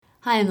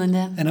Hi, I'm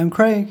Linda. And I'm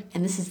Craig.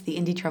 And this is the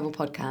Indie Travel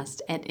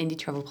Podcast at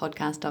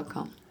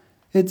indietravelpodcast.com.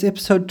 It's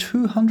episode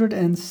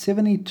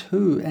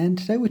 272, and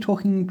today we're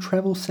talking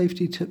travel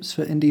safety tips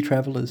for indie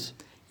travellers.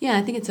 Yeah,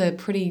 I think it's a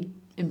pretty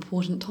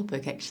important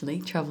topic,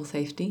 actually, travel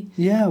safety.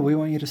 Yeah, we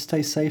want you to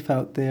stay safe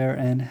out there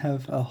and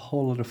have a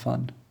whole lot of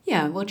fun.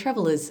 Yeah, well,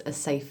 travel is a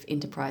safe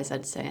enterprise,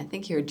 I'd say. I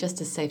think you're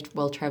just as safe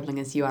while travelling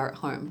as you are at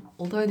home,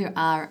 although there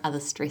are other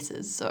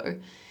stresses. So,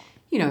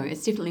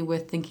 it's definitely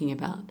worth thinking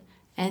about.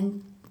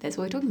 And that's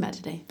what we're talking about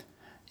today.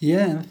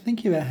 Yeah, and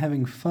thinking about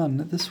having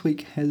fun, this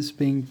week has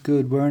been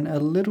good. We're in a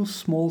little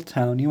small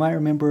town. You might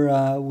remember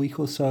a week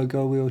or so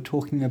ago we were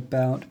talking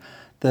about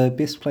the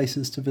best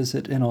places to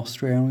visit in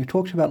Austria, and we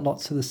talked about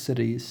lots of the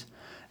cities.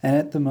 And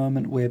at the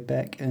moment we're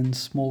back in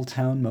small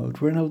town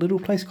mode. We're in a little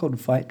place called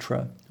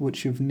Vitra,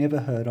 which you've never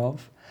heard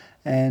of,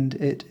 and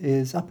it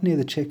is up near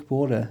the Czech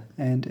border,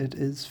 and it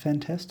is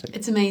fantastic.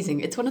 It's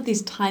amazing. It's one of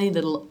these tiny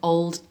little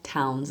old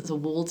towns. It's a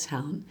walled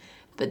town,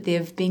 but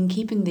they've been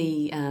keeping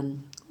the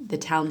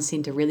town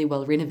centre really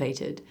well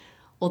renovated.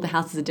 All the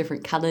houses are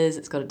different colours.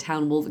 It's got a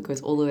town wall that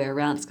goes all the way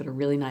around. It's got a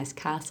really nice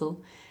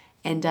castle.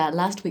 And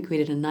last week we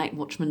did a night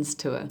watchman's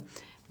tour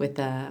with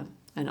an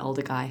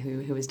older guy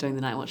who was doing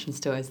the night watchman's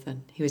tour.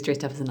 He was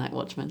dressed up as a night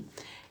watchman.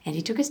 And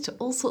he took us to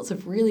all sorts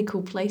of really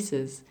cool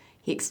places.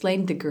 He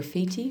explained the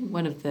graffiti.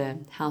 One of the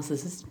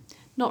houses is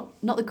not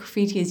the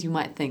graffiti as you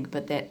might think,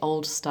 but that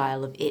old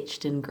style of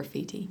etched-in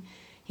graffiti.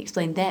 He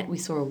explained that. We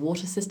saw a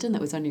water system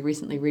that was only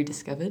recently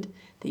rediscovered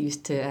that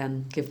used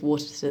to give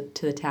water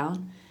to the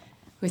town.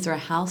 We saw a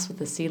house with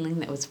a ceiling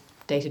that was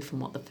dated from,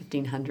 the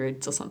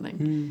 1500s or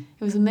something.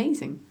 It was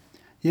amazing.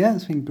 Yeah,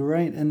 it's been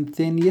great. And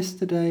then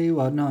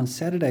on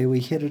Saturday, we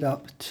headed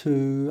up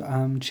to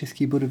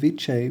České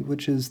Budějovice,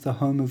 which is the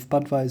home of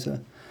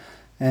Budweiser.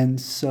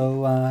 And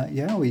so,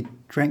 we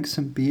drank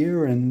some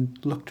beer and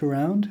looked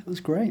around. It was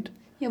great.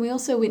 Yeah, we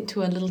also went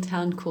to a little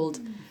town called,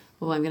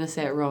 I'm going to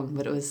say it wrong,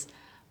 but it was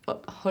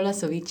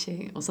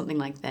Holasovice or something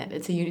like that.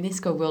 It's a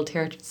UNESCO World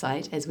Heritage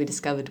Site, as we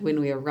discovered when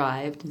we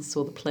arrived and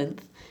saw the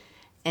plinth.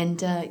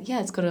 And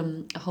it's got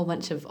a whole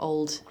bunch of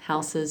old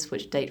houses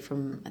which date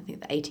from, I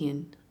think, the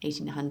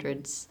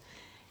 1800s.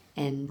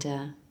 And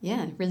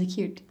really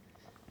cute.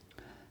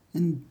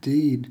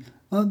 Indeed.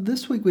 Well,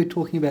 this week we're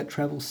talking about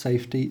travel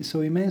safety, so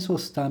we may as well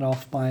start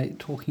off by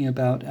talking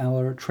about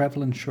our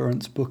travel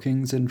insurance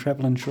bookings and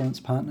travel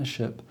insurance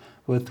partnership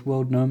with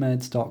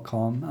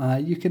worldnomads.com.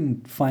 You can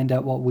find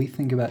out what we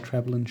think about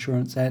travel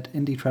insurance at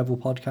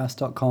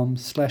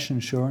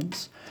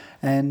indietravelpodcast.com/insurance.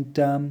 And,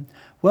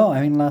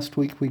 last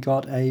week we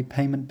got a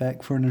payment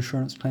back for an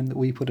insurance claim that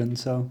we put in,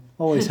 so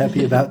always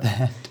happy about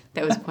that.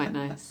 That was quite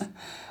nice.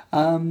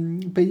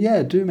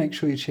 Do make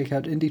sure you check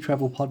out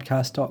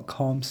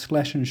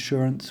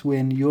indietravelpodcast.com/insurance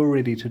when you're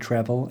ready to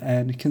travel,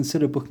 and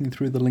consider booking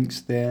through the links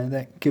there.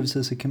 That gives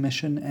us a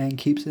commission and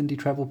keeps Indie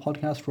Travel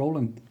Podcast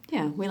rolling.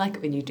 Yeah, we like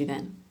it when you do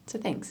that. So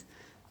thanks.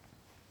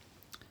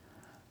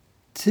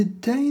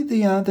 Today,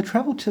 the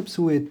travel tips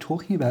we're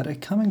talking about are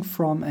coming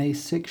from a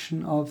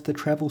section of the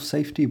Travel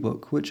Safety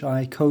book, which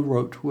I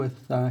co-wrote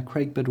with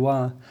Craig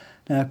Bedouin.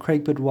 Now,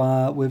 Craig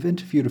Bedouin, we've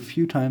interviewed a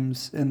few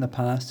times in the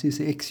past. He's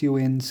the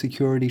ex-UN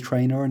security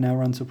trainer and now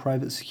runs a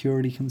private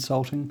security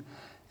consulting.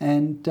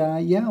 And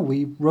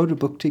we wrote a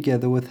book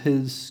together with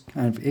his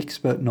kind of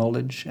expert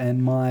knowledge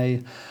and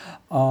my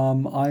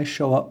I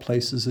show up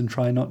places and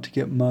try not to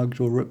get mugged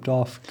or ripped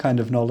off kind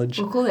of knowledge.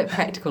 We'll call that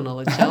practical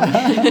knowledge, shall we?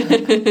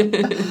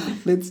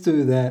 Let's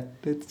do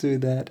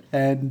that.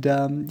 And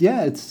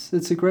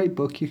it's a great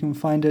book. You can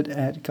find it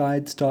at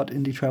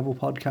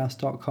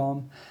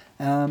guides.indietravelpodcast.com.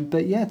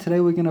 Today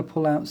we're going to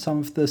pull out some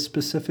of the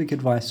specific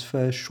advice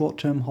for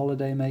short-term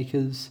holiday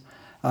makers,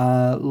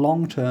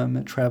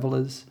 long-term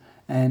travellers,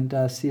 and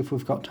see if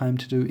we've got time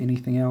to do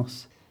anything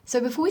else. So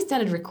before we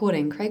started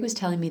recording, Craig was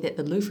telling me that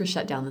the Louvre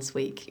shut down this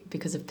week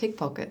because of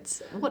pickpockets.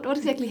 What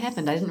exactly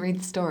happened? I didn't read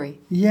the story.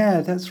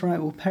 Yeah, that's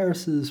right. Well,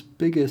 Paris's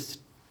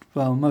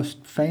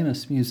most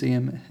famous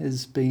museum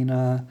has been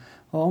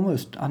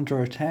almost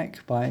under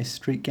attack by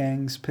street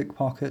gangs,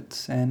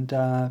 pickpockets, and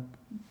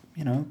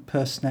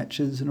purse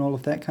snatchers and all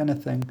of that kind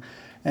of thing.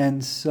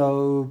 And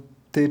so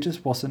there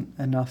just wasn't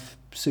enough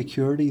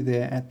security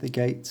there at the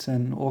gates,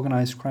 and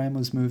organised crime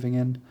was moving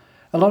in.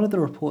 A lot of the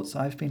reports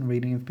I've been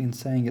reading have been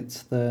saying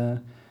it's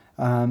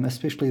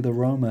especially the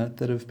Roma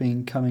that have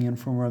been coming in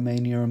from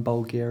Romania and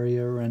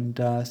Bulgaria and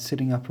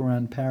setting up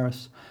around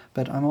Paris.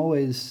 But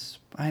there's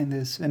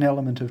an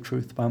element of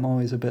truth, but I'm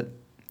always a bit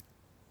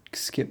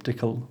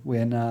skeptical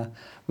when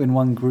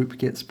one group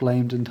gets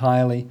blamed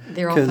entirely.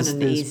 They're often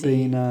an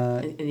easy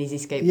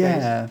scapegoat.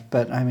 Yeah,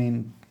 but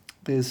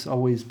there's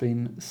always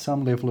been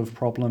some level of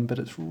problem, but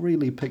it's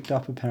really picked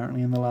up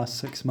apparently in the last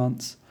 6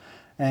 months.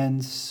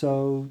 And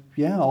so,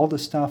 all the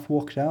staff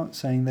walked out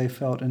saying they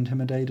felt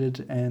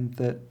intimidated and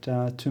that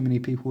too many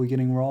people were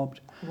getting robbed.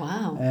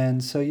 Wow.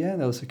 And so,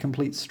 there was a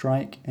complete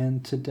strike.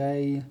 And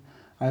today,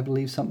 I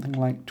believe something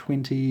like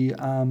 20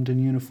 armed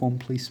and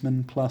uniformed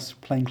policemen plus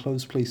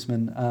plainclothes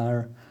policemen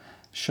are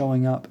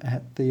showing up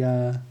at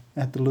the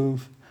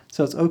Louvre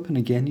So it's open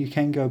again. You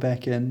can go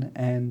back in,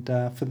 and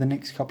for the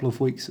next couple of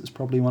weeks, it's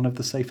probably one of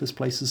the safest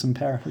places in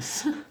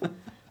Paris.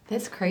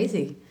 That's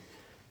crazy.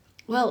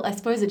 Well, I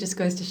suppose it just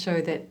goes to show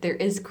that there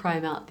is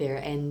crime out there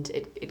and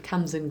it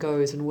comes and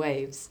goes in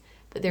waves.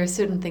 But there are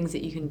certain things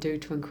that you can do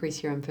to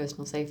increase your own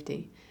personal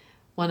safety.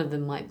 One of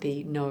them might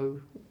be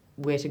know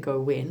where to go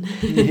when.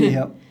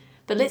 Yep.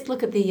 But let's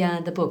look at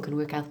the book and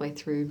work our way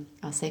through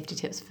our safety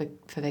tips for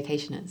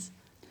vacationers.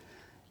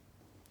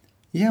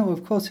 Yeah, well,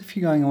 of course, if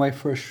you're going away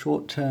for a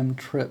short-term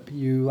trip,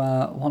 you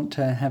want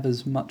to have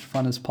as much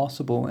fun as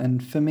possible.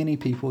 And for many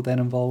people, that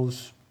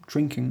involves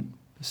drinking.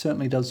 It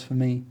certainly does for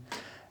me.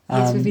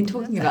 Yes, we've been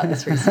talking about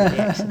this recently,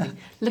 actually.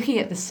 Looking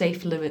at the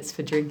safe limits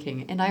for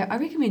drinking. And I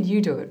recommend you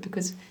do it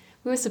because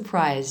we were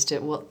surprised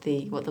at what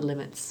the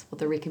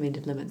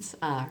recommended limits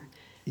are.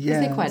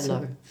 Because they're quite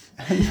low.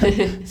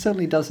 It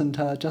certainly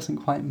doesn't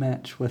quite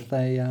match with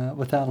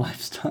our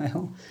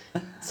lifestyle.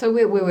 So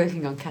we're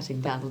working on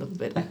cutting down a little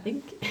bit, I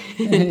think.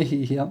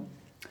 Yep.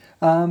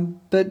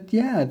 But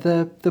yeah,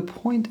 the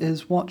point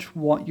is watch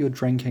what you're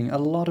drinking. A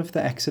lot of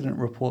the accident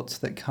reports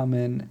that come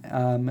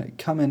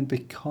in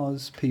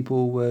because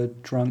people were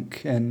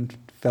drunk and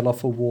fell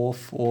off a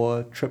wharf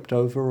or tripped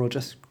over or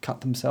just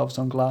cut themselves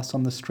on glass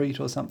on the street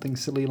or something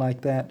silly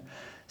like that.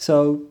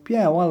 So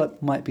yeah, while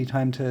it might be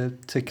time to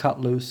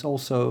cut loose,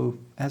 also,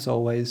 as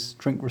always,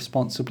 drink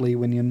responsibly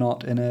when you're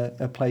not in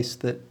a place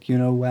that you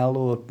know well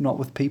or not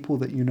with people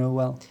that you know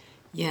well.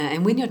 Yeah,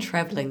 and when you're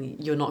traveling,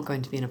 you're not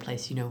going to be in a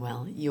place you know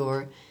well.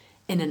 You're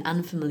in an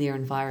unfamiliar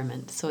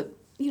environment. So,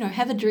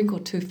 have a drink or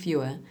two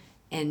fewer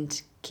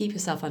and keep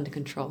yourself under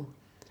control.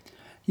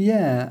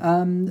 Yeah,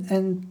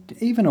 and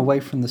even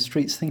away from the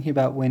streets, thinking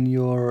about when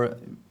you're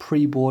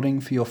pre-boarding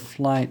for your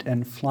flight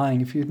and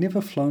flying, if you've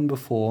never flown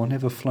before,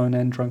 never flown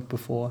and drunk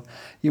before,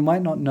 you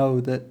might not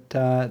know that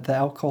the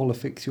alcohol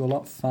affects you a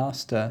lot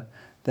faster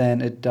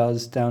than it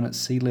does down at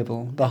sea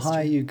level. The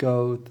higher you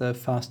go, the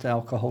faster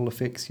alcohol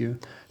affects you.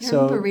 I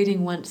remember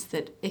reading once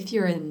that if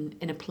you're in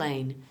a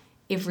plane,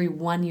 every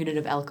 1 unit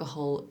of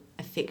alcohol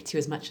affects you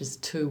as much as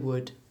 2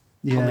 would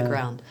on the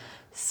ground.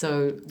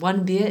 So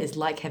 1 beer is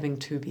like having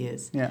 2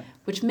 beers. Yeah.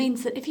 Which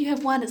means that if you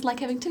have 1, it's like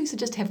having 2, so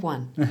just have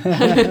 1.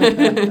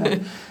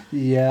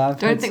 Yeah.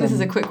 Don't think this is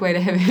a quick way to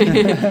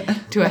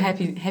have to a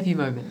happy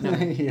moment. No.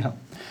 Yeah.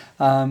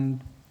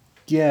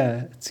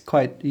 Yeah, it's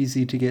quite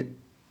easy to get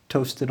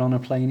toasted on a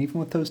plane, even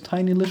with those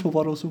tiny little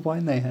bottles of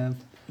wine they have.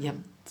 Yep.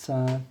 It's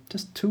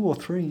just 2 or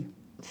 3.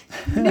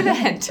 Never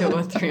had 2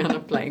 or 3 on a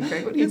plane,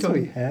 Greg. What are you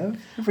talking? Yes, we have.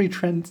 Every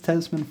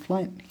Trans-Tasman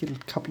flight, you get a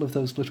couple of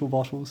those little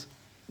bottles.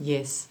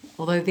 Yes.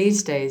 Although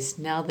these days,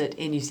 now that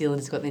Air New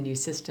Zealand has got their new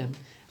system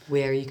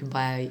where you can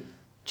buy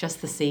just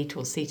the seat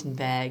or seat and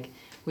bag,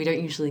 we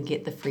don't usually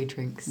get the free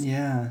drinks.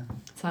 Yeah.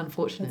 It's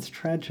unfortunate. It's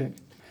tragic.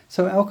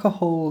 So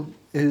alcohol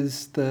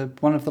is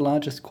one of the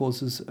largest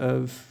causes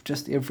of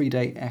just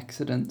everyday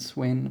accidents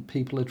when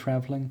people are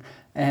travelling,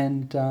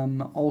 and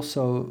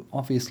also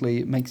obviously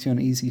it makes you an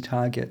easy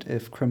target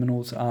if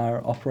criminals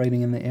are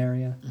operating in the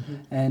area,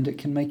 and it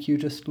can make you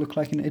just look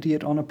like an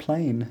idiot on a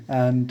plane,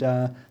 and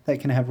that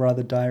can have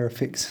rather dire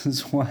effects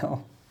as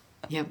well.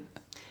 Yep.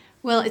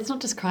 Well, it's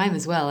not just crime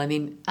as well. I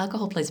mean,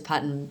 alcohol plays a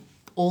part in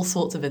all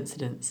sorts of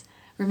incidents.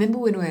 Remember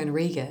when we were in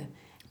Riga?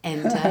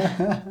 And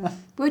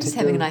we were just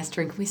having a nice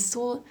drink. We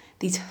saw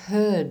these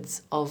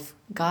herds of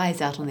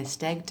guys out on their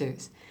stag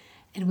do's.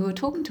 And we were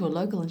talking to a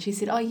local and she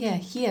said, oh yeah,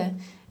 here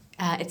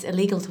it's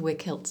illegal to wear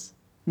kilts.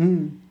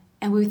 Mm.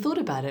 And we thought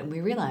about it and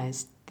we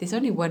realised there's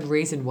only one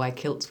reason why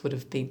kilts would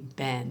have been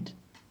banned.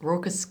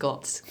 Raucous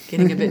Scots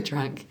getting a bit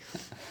drunk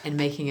and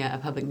making a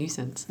public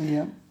nuisance.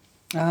 Yeah.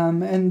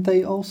 And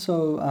they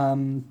also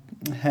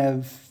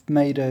have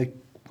made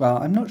well,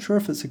 I'm not sure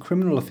if it's a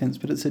criminal offence,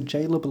 but it's a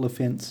jailable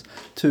offence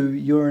to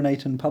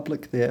urinate in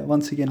public there.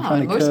 Once again,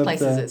 trying to curb most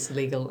places it's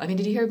illegal. I mean,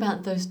 did you hear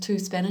about those 2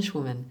 Spanish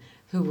women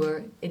who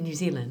were in New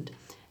Zealand?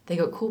 They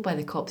got caught by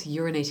the cops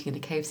urinating in a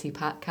KFC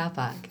car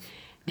park.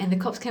 And the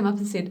cops came up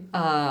and said,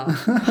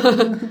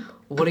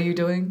 what are you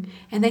doing?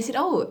 And they said,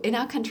 oh, in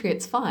our country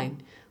it's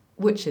fine,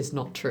 which is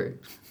not true.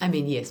 I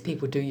mean, yes,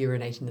 people do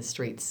urinate in the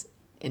streets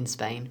in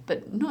Spain,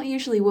 but not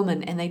usually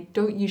women, and they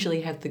don't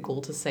usually have the gall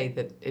to say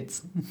that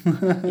it's,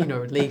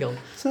 legal.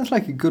 Sounds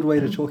like a good way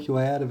to talk your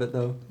way out of it,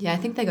 though. Yeah, I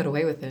think they got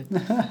away with it.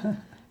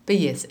 But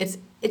yes,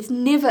 it's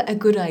never a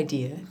good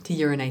idea to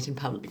urinate in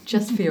public,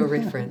 just for your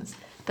reference.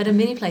 But in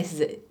many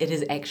places, it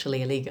is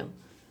actually illegal.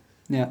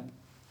 Yeah.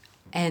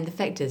 And the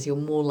fact is, you're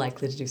more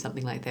likely to do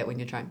something like that when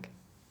you're drunk.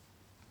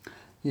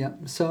 Yeah,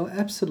 so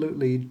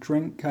absolutely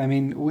drink. I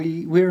mean,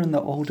 we're in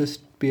the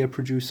oldest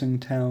beer-producing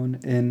town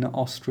in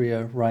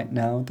Austria right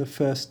now, the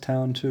first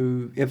town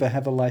to ever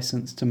have a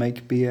license to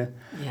make beer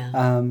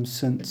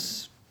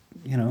since,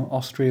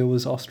 Austria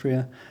was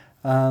Austria.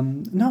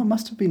 No, it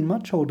must have been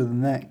much older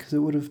than that because it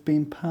would have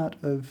been part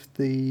of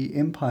the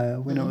empire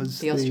when it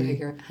was the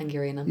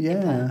Austro-Hungarian Empire.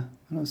 Yeah,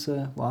 it was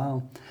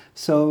wow.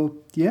 So,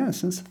 yeah,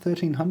 since the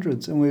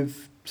 1300s, and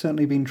we've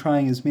certainly been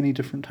trying as many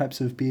different types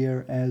of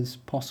beer as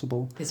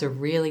possible. There's a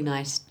really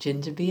nice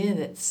ginger beer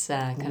that's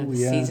kind of a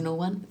seasonal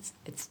one.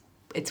 It's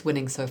it's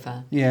winning so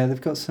far. Yeah,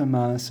 they've got some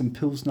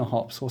Pilsner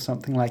hops or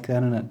something like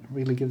that in it.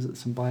 Really gives it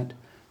some bite.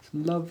 It's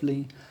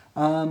lovely.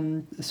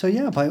 So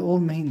yeah, by all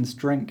means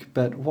drink,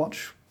 but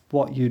watch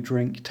what you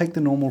drink. Take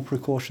the normal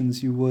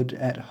precautions you would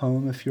at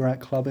home if you're out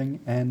clubbing,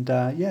 and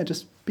yeah,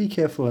 just be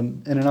careful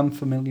in an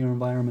unfamiliar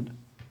environment.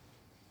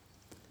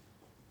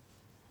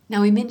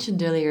 Now, we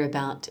mentioned earlier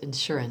about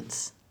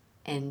insurance,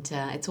 and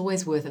it's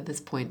always worth at this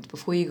point,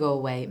 before you go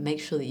away, make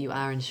sure that you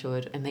are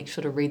insured and make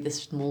sure to read the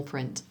small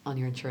print on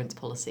your insurance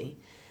policy.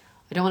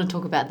 I don't want to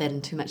talk about that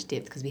in too much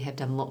depth because we have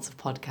done lots of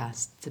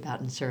podcasts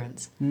about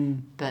insurance,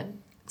 but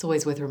it's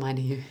always worth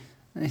reminding you.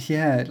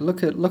 Yeah,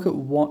 look at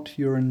what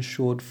you're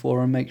insured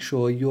for and make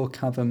sure your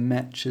cover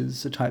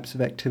matches the types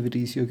of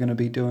activities you're going to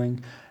be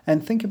doing.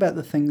 And think about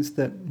the things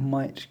that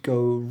might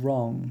go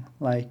wrong.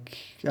 Like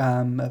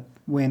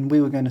when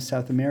we were going to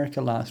South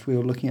America last, we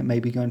were looking at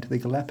maybe going to the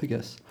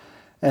Galapagos.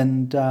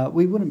 And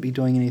we wouldn't be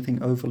doing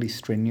anything overly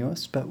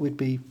strenuous, but we'd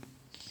be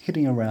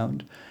hitting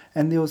around.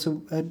 And there was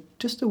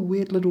just a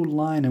weird little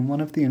line in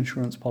one of the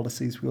insurance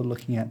policies we were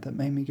looking at that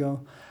made me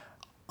go,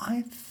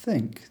 I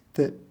think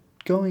that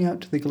going out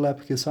to the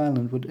Galapagos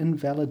Island would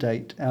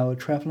invalidate our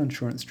travel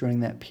insurance during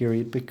that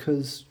period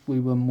because we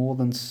were more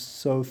than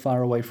so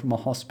far away from a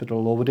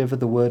hospital or whatever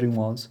the wording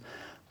was.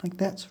 Like,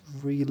 that's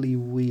really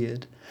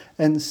weird.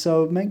 And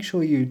so make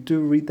sure you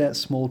do read that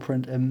small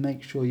print and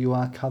make sure you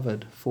are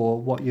covered for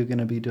what you're going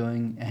to be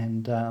doing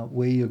and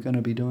where you're going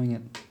to be doing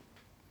it.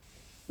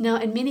 Now,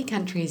 in many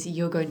countries,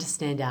 you're going to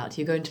stand out.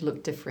 You're going to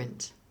look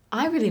different.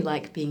 I really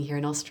like being here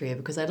in Austria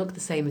because I look the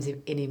same as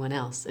anyone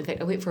else. In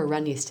fact, I went for a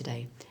run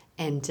yesterday.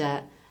 And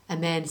a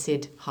man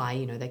said,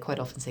 hi, they quite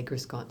often say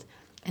Grüß Gott.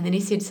 And then he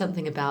said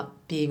something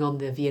about being on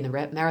the Vienna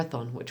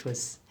Marathon, which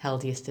was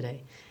held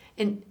yesterday.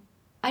 And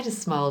I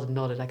just smiled and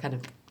nodded. I kind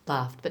of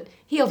laughed. But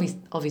he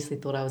obviously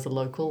thought I was a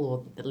local,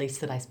 or at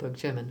least that I spoke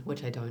German,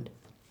 which I don't.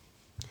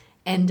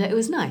 And it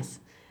was nice.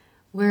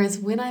 Whereas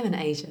when I'm in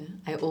Asia,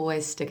 I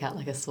always stick out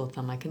like a sore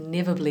thumb. I can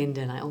never blend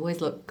in. I always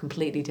look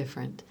completely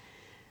different.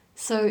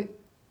 So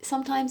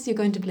sometimes you're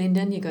going to blend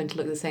in, you're going to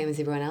look the same as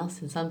everyone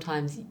else, and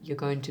sometimes you're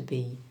going to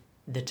be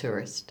the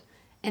tourist.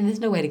 And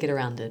there's no way to get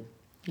around it.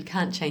 You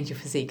can't change your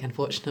physique,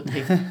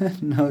 unfortunately.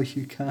 No,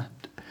 you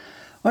can't.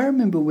 I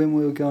remember when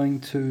we were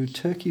going to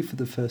Turkey for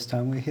the first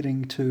time, we were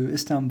heading to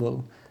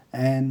Istanbul,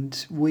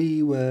 and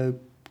we were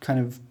kind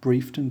of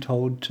briefed and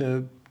told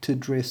to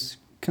dress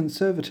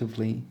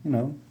conservatively,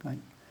 like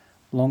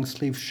long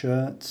sleeve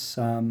shirts,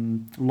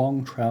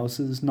 long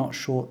trousers, not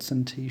shorts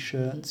and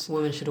t-shirts.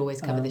 Women should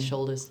always cover their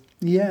shoulders.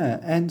 Yeah,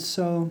 and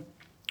so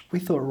we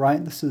thought,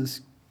 right, this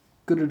is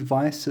good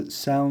advice. It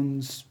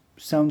sounds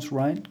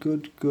right,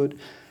 good.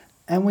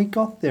 And we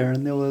got there,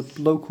 and there were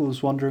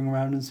locals wandering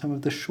around in some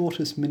of the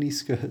shortest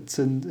miniskirts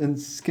and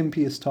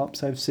skimpiest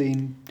tops I've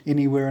seen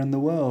anywhere in the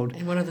world.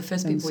 And one of the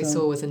first people we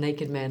saw was a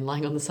naked man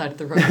lying on the side of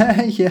the road.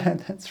 Yeah,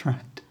 that's right.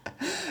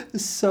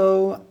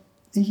 So,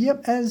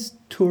 yep, as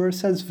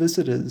tourists, as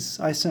visitors,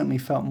 I certainly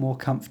felt more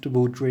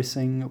comfortable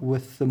dressing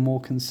with the more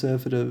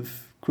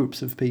conservative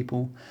groups of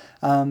people.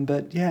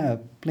 But yeah,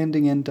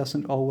 blending in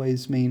doesn't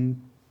always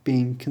mean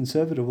being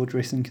conservative or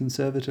dressing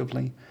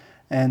conservatively.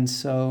 And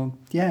so,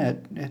 yeah,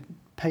 it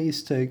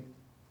pays to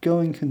go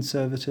in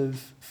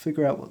conservative,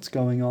 figure out what's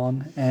going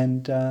on,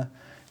 and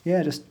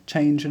just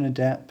change and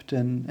adapt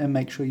and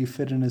make sure you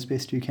fit in as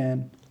best you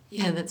can.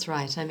 Yeah, that's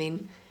right. I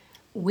mean,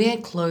 wear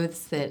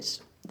clothes that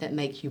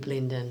make you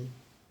blend in.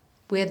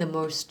 Wear the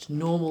most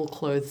normal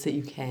clothes that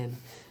you can.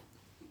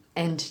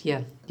 And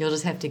yeah, you'll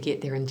just have to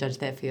get there and judge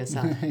that for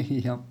yourself.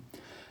 Yeah.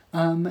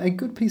 A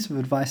good piece of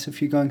advice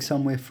if you're going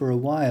somewhere for a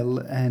while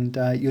and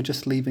you're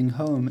just leaving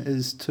home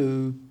is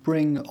to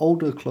bring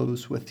older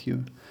clothes with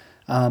you.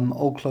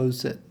 Old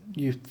clothes that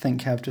you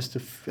think have just a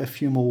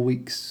few more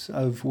weeks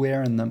of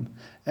wear in them.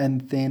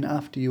 And then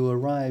after you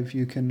arrive,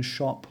 you can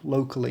shop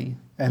locally.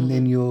 And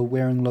then you're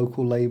wearing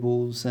local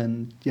labels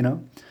and,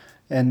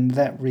 and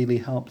that really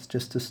helps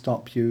just to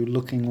stop you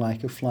looking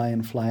like a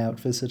fly-in, fly-out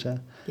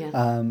visitor.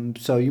 Yeah.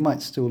 So you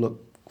might still look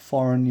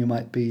foreign, you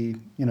might be,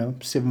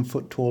 7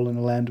 foot tall in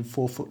a land of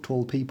 4 foot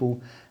tall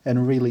people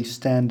and really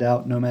stand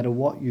out no matter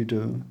what you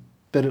do.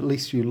 But at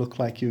least you look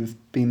like you've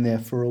been there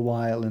for a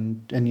while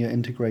and you're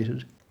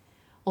integrated.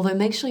 Although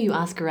make sure you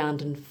ask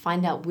around and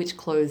find out which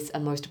clothes are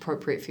most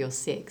appropriate for your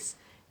sex.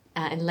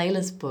 In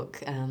Layla's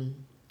book,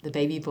 The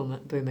Baby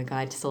Boomer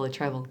Guide to Solo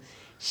Travel,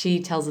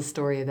 she tells a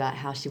story about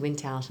how she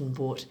went out and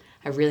bought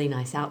a really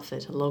nice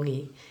outfit, a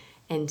longie,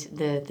 and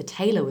the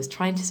tailor was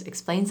trying to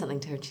explain something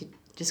to her and she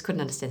just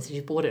couldn't understand, so she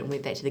bought it and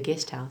went back to the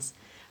guest house,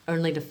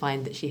 only to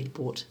find that she had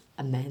bought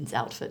a man's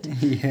outfit.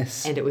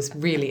 Yes. And it was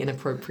really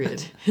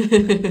inappropriate.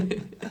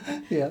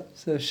 Yeah,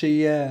 so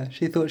she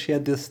thought she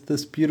had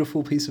this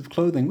beautiful piece of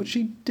clothing, which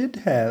she did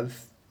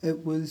have.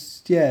 It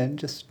was,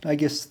 just, I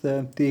guess,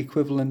 the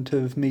equivalent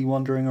of me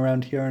wandering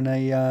around here in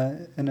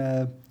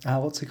a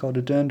what's it called,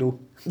 a dirndl.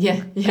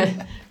 Yeah,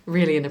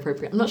 really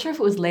inappropriate. I'm not sure if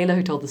it was Layla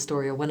who told the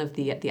story or one of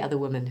the other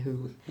women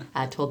who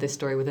told their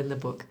story within the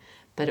book,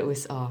 but it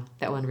was,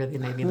 that one really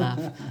made me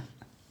laugh.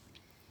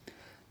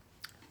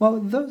 Well,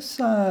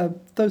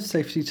 those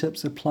safety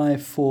tips apply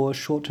for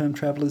short-term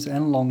travelers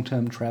and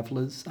long-term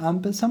travelers.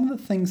 But some of the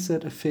things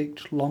that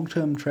affect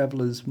long-term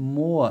travelers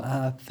more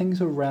are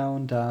things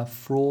around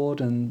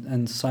fraud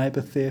and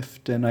cyber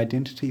theft and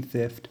identity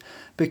theft,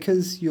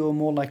 because you're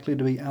more likely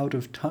to be out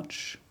of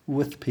touch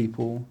with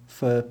people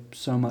for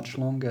so much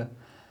longer.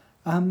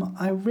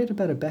 I read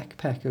about a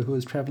backpacker who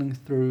was traveling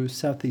through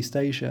Southeast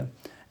Asia,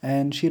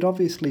 and she had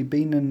obviously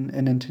been in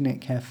an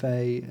internet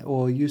cafe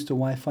or used a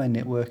Wi-Fi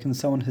network, and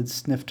someone had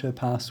sniffed her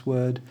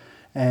password,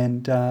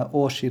 and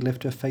or she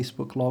left her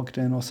Facebook logged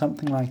in or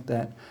something like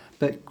that.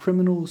 But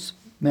criminals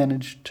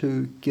managed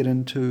to get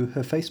into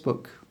her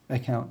Facebook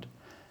account.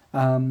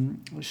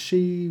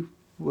 She,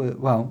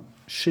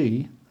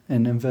 in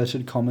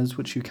inverted commas,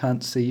 which you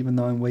can't see even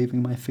though I'm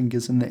waving my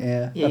fingers in the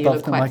air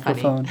above the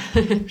microphone,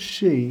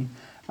 she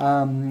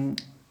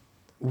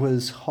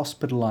was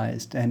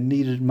hospitalized and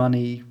needed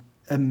money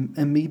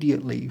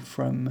immediately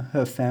from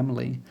her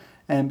family.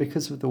 And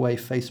because of the way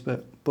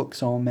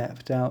Facebook's all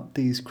mapped out,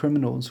 these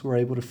criminals were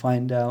able to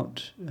find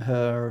out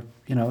her,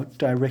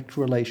 direct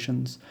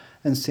relations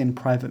and send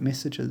private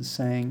messages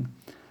saying,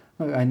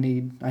 "Look, I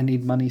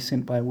need money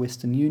sent by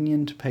Western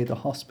Union to pay the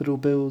hospital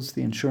bills.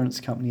 The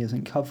insurance company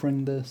isn't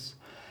covering this."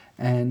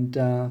 And,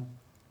 they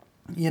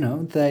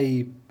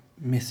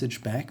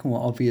messaged back and were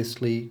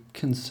obviously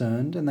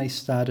concerned, and they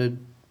started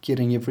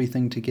getting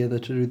everything together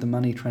to do the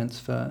money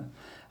transfer.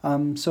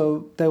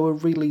 So they were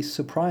really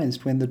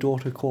surprised when the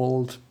daughter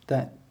called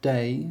that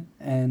day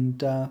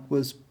and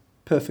was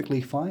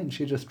perfectly fine.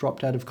 She just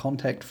dropped out of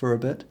contact for a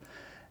bit.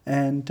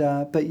 And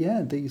but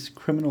yeah, these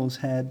criminals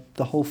had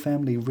the whole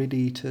family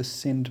ready to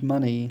send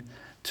money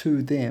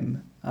to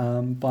them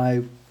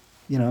by,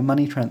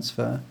 money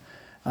transfer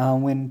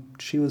when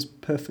she was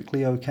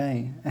perfectly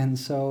okay. And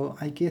so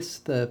I guess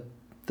the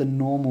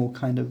normal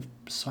kind of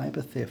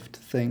cyber theft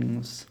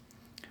things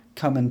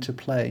come into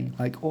play.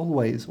 Like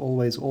always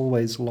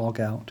log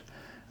out.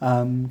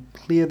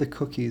 Clear the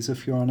cookies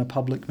if you're on a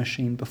public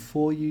machine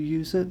before you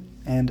use it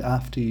and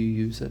after you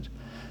use it.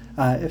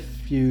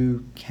 If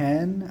you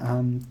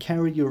can,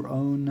 carry your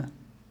own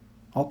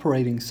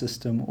operating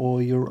system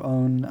or your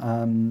own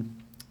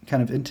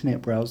kind of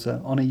internet browser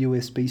on a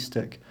USB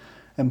stick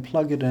and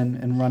plug it in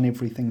and run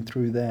everything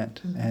through that.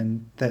 Mm-hmm.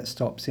 And that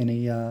stops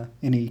any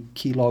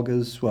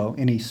keyloggers,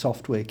 any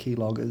software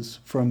keyloggers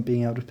from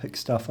being able to pick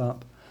stuff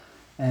up.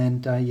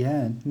 And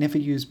never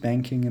use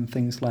banking and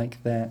things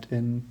like that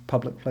in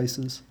public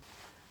places.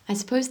 I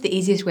suppose the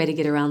easiest way to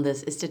get around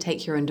this is to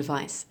take your own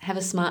device. Have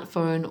a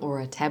smartphone or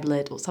a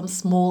tablet or some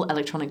small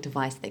electronic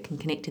device that can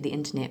connect to the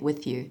internet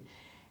with you.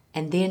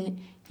 And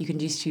then you can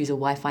just use a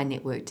Wi-Fi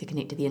network to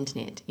connect to the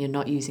internet. You're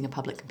not using a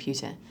public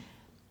computer.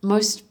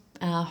 Most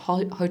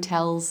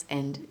hotels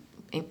and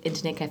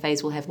internet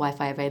cafes will have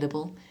Wi-Fi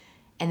available,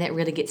 and that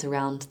really gets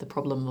around the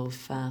problem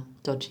of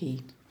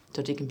dodgy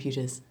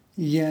computers.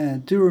 Yeah,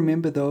 do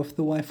remember though, if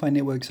the Wi-Fi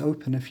network's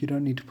open, if you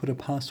don't need to put a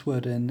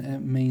password in,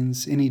 it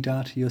means any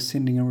data you're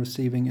sending and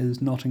receiving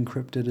is not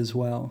encrypted as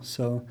well.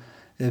 So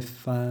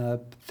if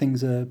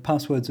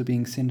passwords are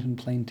being sent in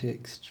plain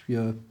text,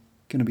 you're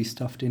going to be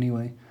stuffed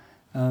anyway.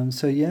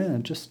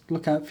 Just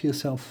look out for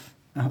yourself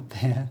out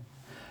there.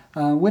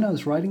 When I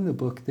was writing the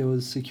book, there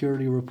was a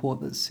security report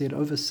that said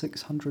over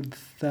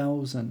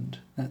 600,000,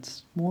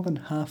 that's more than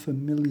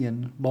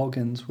 500,000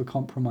 logins were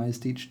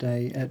compromised each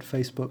day at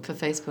Facebook. For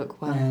Facebook,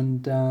 wow.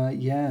 And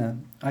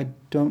I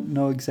don't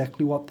know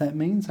exactly what that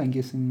means. I'm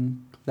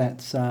guessing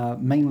that's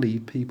mainly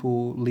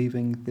people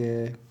leaving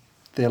their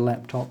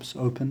laptops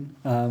open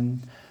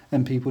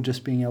and people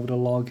just being able to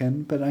log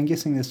in. But I'm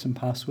guessing there's some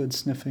password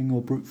sniffing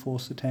or brute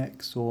force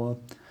attacks or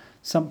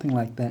something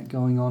like that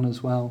going on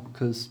as well,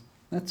 because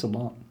that's a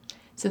lot.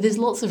 So there's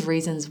lots of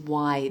reasons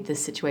why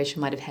this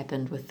situation might have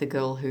happened with the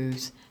girl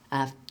whose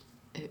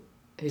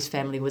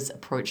family was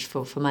approached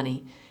for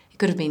money. It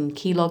could have been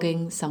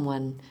keylogging.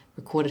 Someone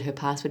recorded her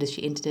password as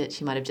she entered it.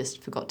 She might have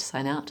just forgot to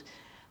sign out.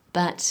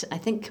 But I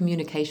think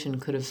communication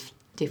could have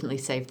definitely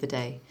saved the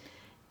day.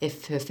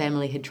 If her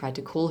family had tried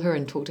to call her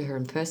and talk to her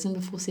in person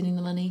before sending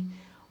the money,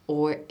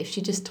 or if she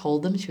just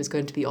told them she was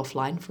going to be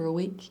offline for a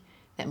week,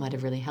 that might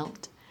have really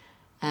helped.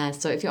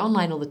 So if you're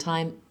online all the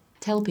time,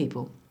 tell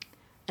people.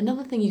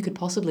 Another thing you could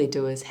possibly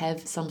do is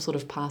have some sort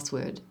of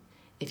password.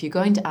 If you're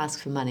going to ask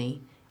for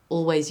money,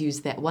 always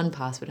use that one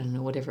password, I don't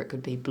know, whatever it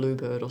could be,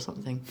 Bluebird or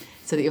something,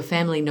 so that your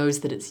family knows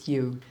that it's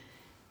you,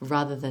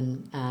 rather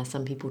than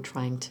some people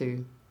trying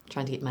to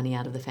get money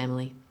out of the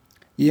family.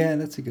 Yeah,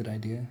 that's a good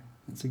idea.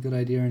 That's a good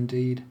idea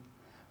indeed.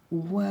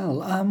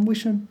 Well, we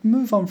should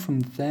move on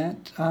from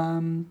that.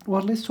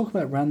 Let's talk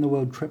about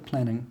round-the-world trip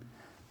planning,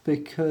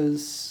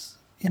 because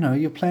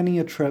you're planning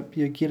a trip,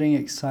 you're getting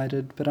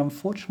excited, but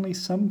unfortunately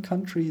some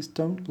countries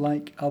don't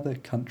like other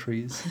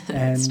countries.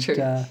 That's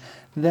true.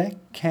 That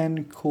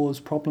can cause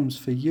problems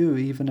for you,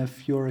 even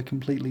if you're a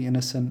completely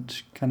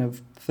innocent kind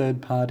of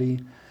third party.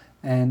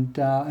 And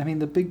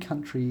the big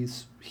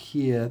countries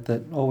here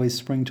that always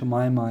spring to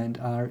my mind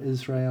are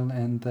Israel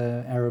and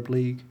the Arab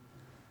League.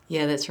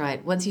 Yeah, that's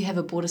right. Once you have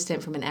a border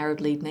stamp from an Arab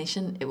League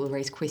nation, it will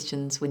raise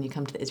questions when you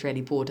come to the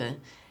Israeli border.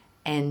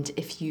 And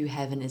if you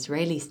have an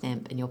Israeli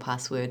stamp in your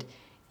password,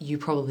 you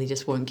probably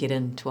just won't get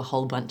into a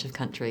whole bunch of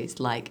countries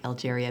like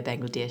Algeria,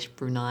 Bangladesh,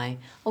 Brunei.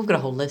 I've got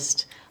a whole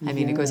list. I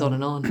mean, it goes on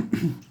and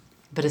on.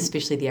 But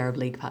especially the Arab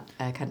League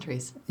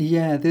countries.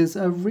 Yeah, there's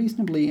a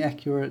reasonably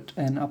accurate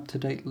and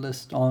up-to-date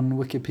list on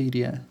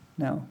Wikipedia.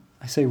 Now,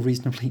 I say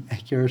reasonably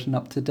accurate and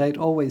up-to-date.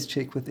 Always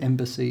check with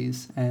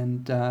embassies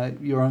and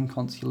your own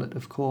consulate,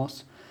 of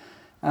course.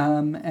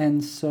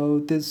 And so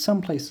there's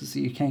some places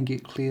that you can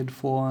get cleared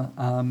for,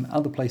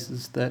 other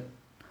places that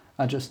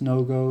are just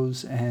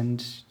no-goes,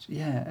 and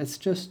yeah, it's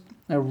just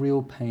a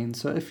real pain.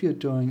 So if you're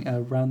doing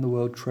a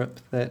round-the-world trip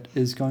that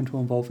is going to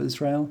involve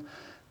Israel,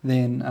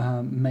 then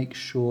make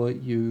sure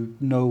you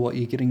know what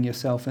you're getting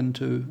yourself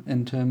into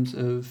in terms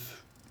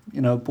of,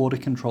 border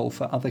control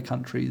for other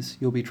countries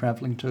you'll be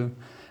traveling to.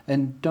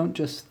 And don't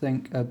just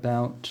think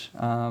about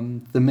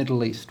the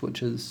Middle East,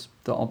 which is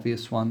the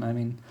obvious one. I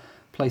mean,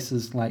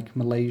 places like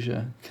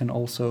Malaysia can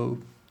also,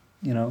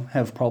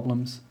 have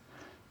problems.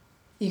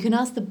 You can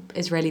ask the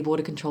Israeli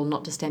border control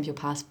not to stamp your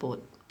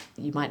passport.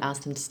 You might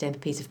ask them to stamp a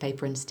piece of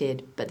paper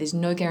instead, but there's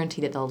no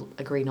guarantee that they'll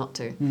agree not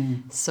to.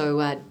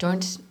 So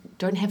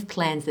don't have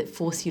plans that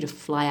force you to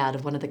fly out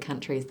of one of the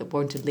countries that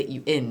won't let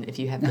you in if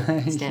you have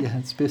the stamp. Yeah,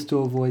 it's best to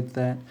avoid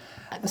that.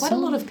 Quite a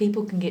lot of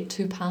people can get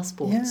 2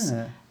 passports.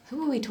 Yeah. Who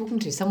were we talking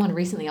to? Someone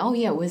recently. Oh,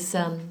 yeah, it was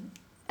our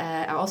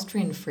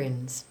Austrian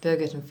friends,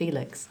 Birgit and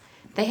Felix.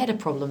 They had a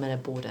problem at a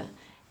border,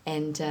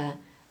 and two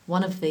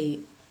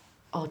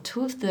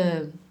of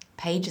the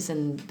pages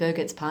in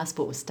Birgit's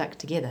passport were stuck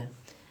together,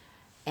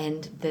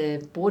 and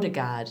the border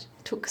guard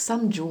took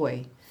some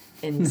joy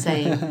in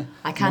saying,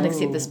 I can't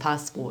accept this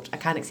passport,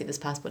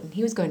 and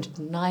he was going to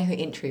deny her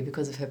entry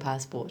because of her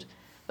passport.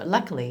 But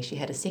luckily she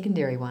had a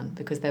secondary one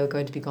because they were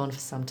going to be gone for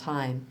some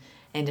time,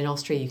 and in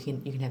Austria you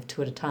can have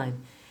 2 at a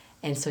time.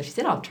 And so she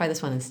said, I'll try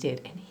this one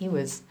instead. And he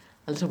was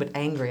a little bit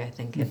angry, I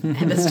think, at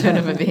this turn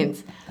of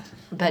events.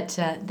 But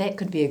that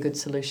could be a good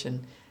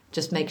solution.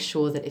 Just make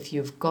sure that if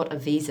you've got a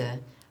visa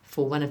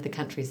for one of the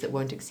countries that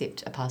won't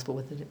accept a passport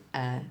with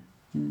an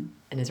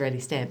Israeli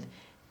stamp,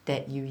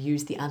 that you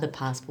use the other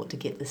passport to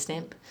get the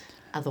stamp.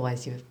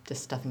 Otherwise, you're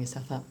just stuffing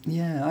yourself up.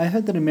 Yeah, I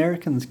heard that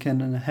Americans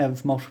can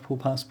have multiple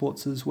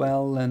passports as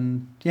well,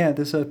 and yeah,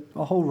 there's a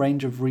whole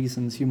range of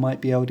reasons you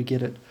might be able to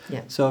get it.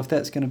 Yeah. So if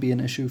that's going to be an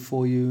issue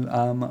for you,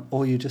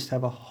 or you just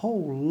have a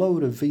whole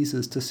load of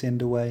visas to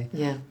send away,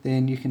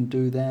 then you can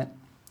do that.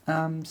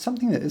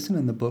 Something that isn't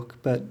in the book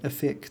but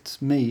affects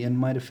me and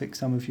might affect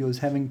some of you is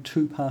having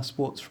 2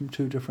 passports from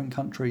 2 different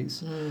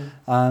countries.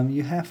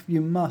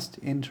 You must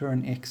enter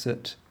and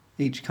exit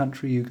each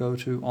country you go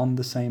to on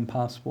the same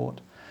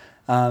passport.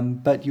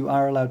 But you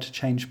are allowed to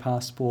change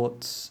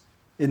passports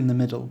in the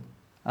middle.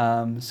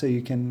 So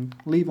you can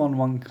leave on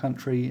one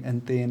country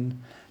and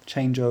then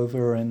change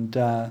over and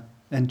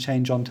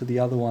change onto the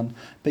other one.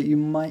 But you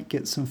might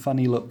get some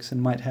funny looks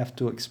and might have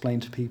to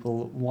explain to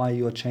people why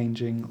you're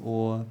changing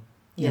or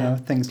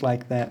things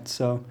like that.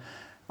 So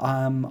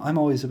I'm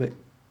always a bit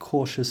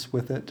cautious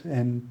with it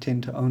and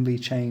tend to only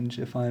change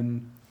if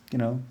I'm,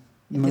 if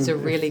there's a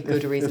really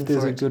good reason for it.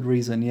 If there's a good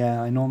reason,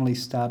 I normally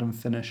start and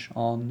finish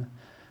on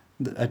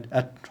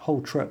a whole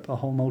trip, a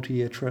whole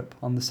multi-year trip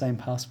on the same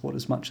passport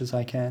as much as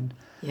I can.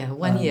 Yeah,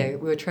 one year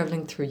we were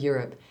travelling through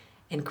Europe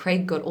and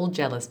Craig got all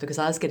jealous because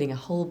I was getting a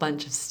whole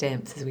bunch of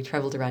stamps as we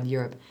travelled around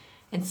Europe.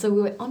 And so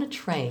we were on a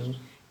train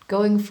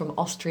going from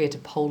Austria to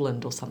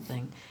Poland or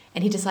something,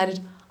 and he decided,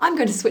 I'm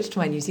going to switch to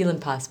my New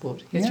Zealand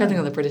passport. He was travelling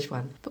on the British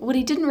one. But what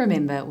he didn't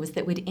remember was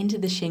that we'd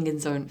entered the Schengen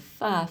zone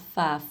far,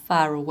 far,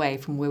 far away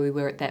from where we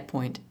were at that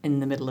point,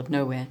 in the middle of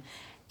nowhere,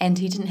 and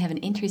he didn't have an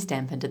entry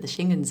stamp into the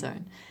Schengen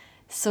zone.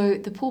 So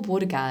the poor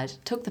border guard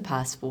took the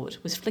passport,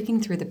 was flicking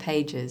through the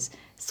pages,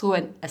 saw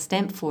a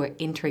stamp for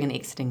entering and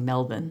exiting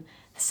Melbourne,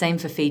 the same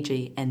for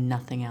Fiji, and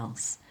nothing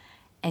else.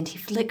 And he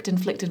flicked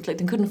and flicked and flicked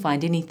and couldn't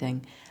find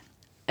anything.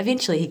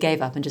 Eventually he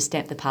gave up and just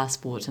stamped the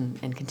passport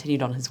and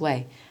continued on his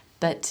way.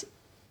 But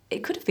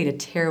it could have been a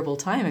terrible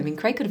time. I mean,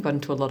 Craig could have got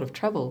into a lot of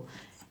trouble.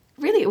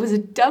 Really, it was a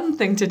dumb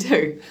thing to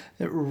do.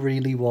 It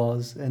really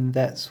was, and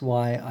that's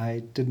why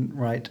I didn't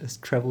write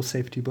a travel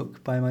safety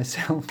book by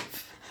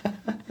myself.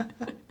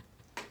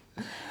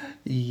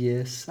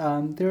 Yes,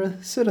 there are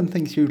certain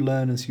things you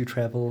learn as you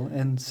travel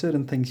and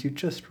certain things you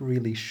just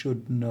really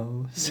should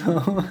know.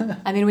 So,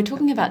 I mean, we're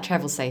talking about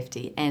travel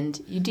safety, and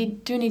you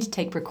do need to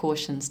take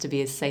precautions to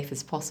be as safe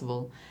as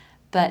possible,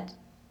 but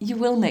you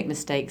will make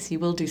mistakes, you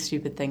will do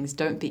stupid things,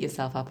 don't beat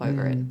yourself up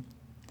over it.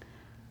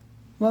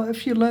 Well,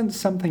 if you learned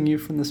something new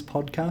from this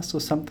podcast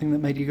or something that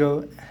made you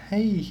go,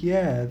 hey,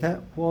 yeah,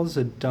 that was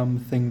a dumb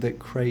thing that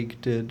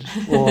Craig did,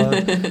 or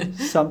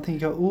something you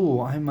go, oh,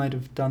 I might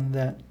have done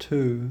that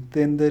too,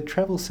 then the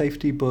travel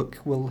safety book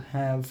will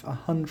have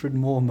 100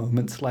 more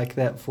moments like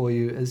that for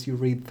you as you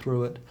read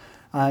through it.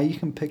 You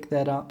can pick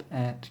that up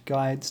at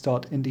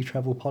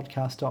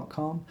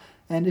guides.indietravelpodcast.com,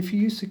 and if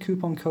you use the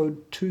coupon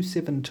code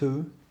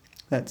 272,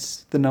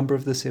 that's the number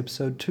of this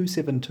episode,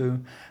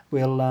 272.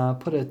 We'll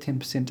put a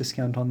 10%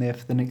 discount on there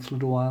for the next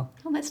little while.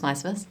 Oh, that's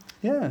nice of us.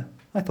 Yeah,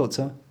 I thought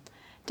so.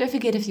 Don't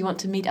forget, if you want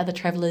to meet other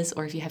travellers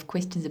or if you have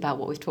questions about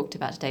what we've talked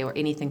about today or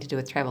anything to do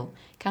with travel,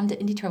 come to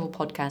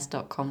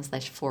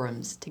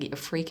indietravelpodcast.com/forums to get your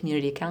free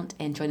community account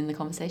and join in the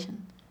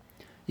conversation.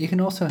 You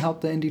can also help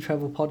the Indie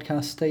Travel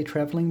Podcast stay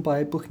travelling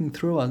by booking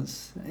through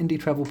us.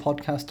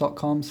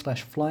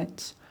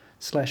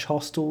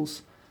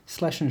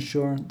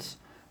 indietravelpodcast.com/flights/hostels/insurance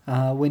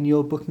when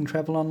you're booking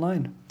travel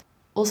online.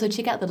 Also,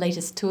 check out the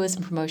latest tours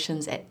and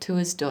promotions at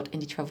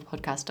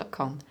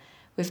tours.indietravelpodcast.com.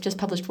 We've just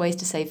published ways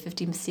to save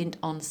 15%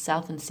 on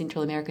South and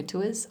Central America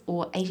tours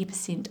or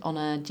 80% on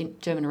a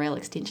German rail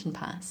extension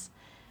pass.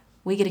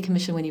 We get a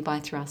commission when you buy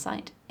through our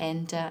site,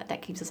 and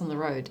that keeps us on the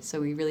road, so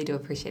we really do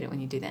appreciate it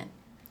when you do that.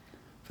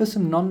 For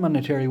some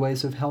non-monetary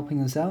ways of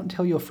helping us out,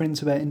 tell your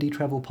friends about Indie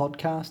Travel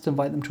Podcast,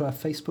 invite them to our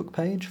Facebook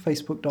page,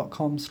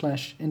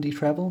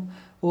 facebook.com/indietravel,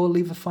 or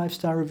leave a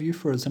 5-star review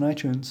for us on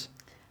iTunes.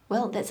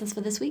 Well, that's us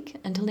for this week.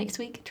 Until next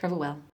week, travel well.